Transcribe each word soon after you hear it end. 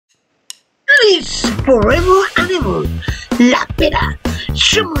Feliz forever and ever. La Pera.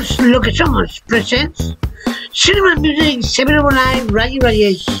 Somos lo que somos. Presents Cinema Music 7 Live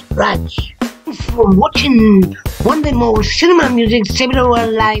RAYIRAJESHRAJ. For watching one day more Cinema Music 7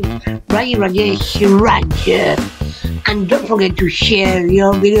 Live RAYIRAJESHRAJ. And don't forget to share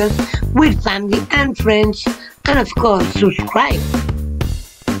your videos with family and friends, and of course subscribe.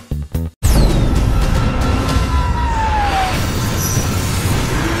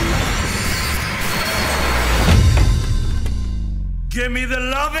 Give me the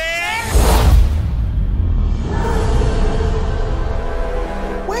loving!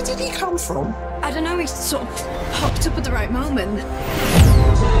 Where did he come from? I don't know, he sort of popped up at the right moment.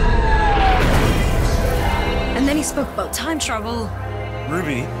 And then he spoke about time travel.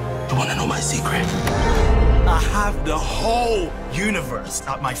 Ruby, You want to know my secret? I have the whole universe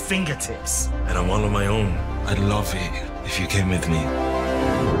at my fingertips. And I'm all on my own. I'd love it if you came with me.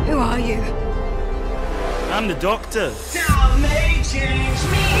 Who are you? I'm the Doctor. Time may change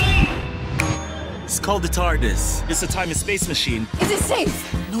me. It's called the TARDIS. It's a time and space machine. Is it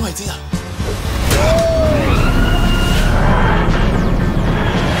safe? No idea.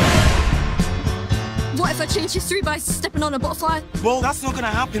 What if I change history by stepping on a butterfly? Well, that's not gonna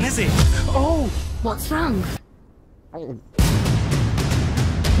happen, is it? Oh, what's wrong?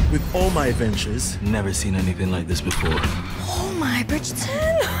 With all my adventures, never seen anything like this before. Oh my,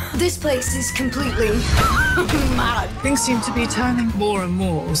 Bridgerton! This place is completely mad. Things seem to be turning more and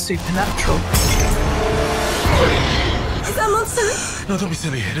more supernatural. Is that a monster? No, don't be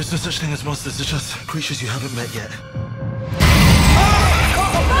silly. There's no such thing as monsters. They're just creatures you haven't met yet.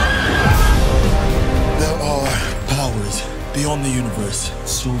 There are powers beyond the universe,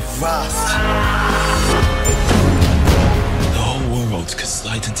 so vast. The whole world could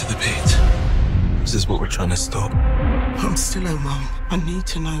slide into the pit. This is what we're trying to stop. I'm still her mum. I need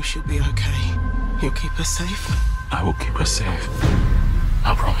to know she'll be okay. You'll keep her safe. I will keep us safe.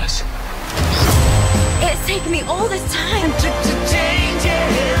 I promise. It's taken me all this time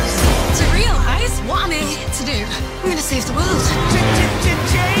Changes. to realize what I'm here to do. I'm gonna save the world.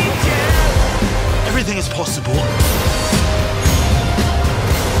 Everything is possible.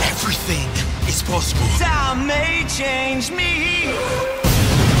 Everything is possible. Time may change me,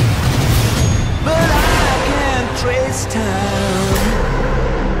 but I can't trace time.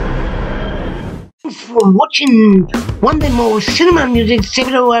 For watching one day more Cinema Music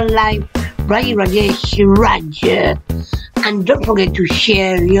 7 Live RAYIRAJESHRAJ. And don't forget to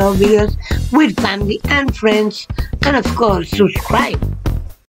share your videos with family and friends, and of course subscribe.